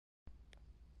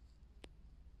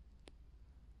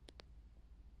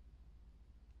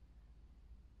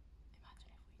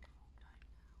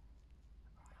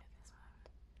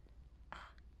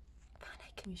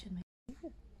We should make.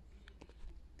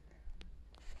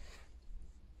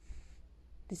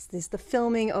 This is the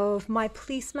filming of My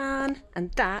Policeman,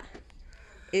 and that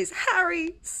is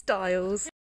Harry Styles.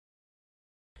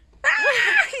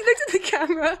 He looked at the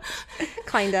camera.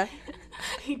 Kinda.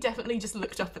 He definitely just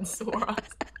looked up and saw us.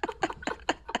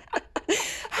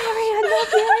 Harry, I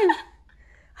love you.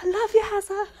 I love you,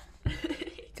 Hazza.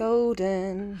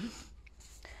 Golden.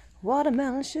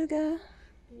 Watermelon sugar.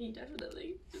 He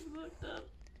definitely just looked up.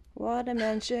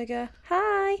 Watermelon sugar.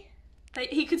 Hi.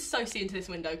 He could so see into this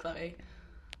window, Chloe.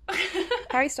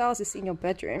 Harry Styles is in your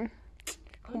bedroom.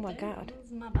 Oh my damn, god.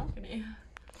 This is my balcony.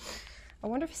 I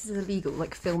wonder if this is illegal,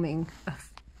 like filming.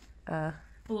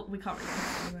 Well, we can't really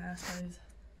film anywhere, I suppose.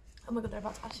 Oh my god, they're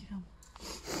about to actually film.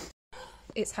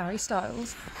 It's Harry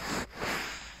Styles.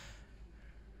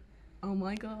 Oh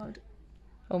my god.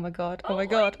 Oh my god. Oh my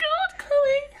god,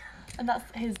 Chloe! And that's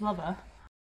his lover.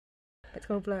 It's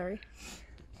all blurry.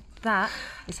 That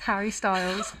is Harry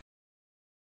Styles.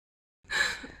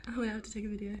 Oh, we have to take a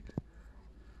video.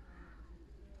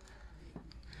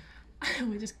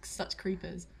 We're just such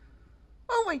creepers.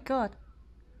 Oh my god.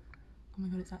 Oh my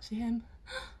god, it's actually him.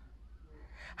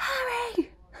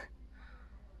 Harry!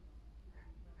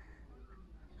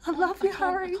 I love you,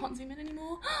 Harry. I can't zoom in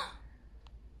anymore.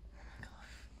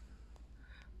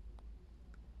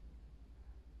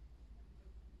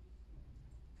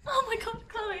 Oh my god,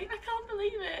 Chloe, I can't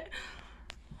believe it.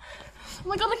 Oh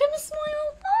my god, look at him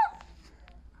smile. Ah!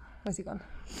 Where's he gone?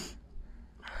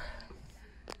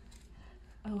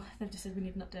 Oh, they've just said we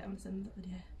need an update. I'm gonna send that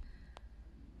video.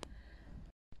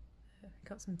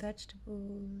 Got some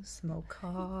vegetables, some old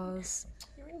cars.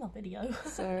 You're in my video.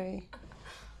 Sorry.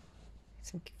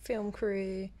 Some film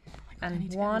crew. Oh my God, I need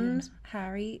And to get one videos.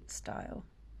 Harry Style.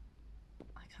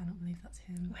 I cannot believe that's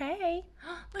him. Hey.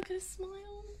 Look at his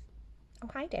smile. Oh,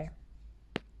 hi there.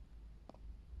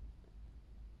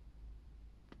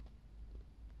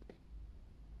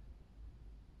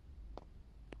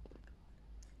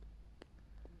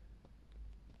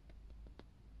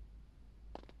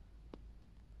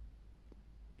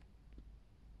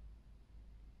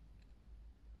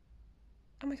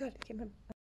 Oh my god, it came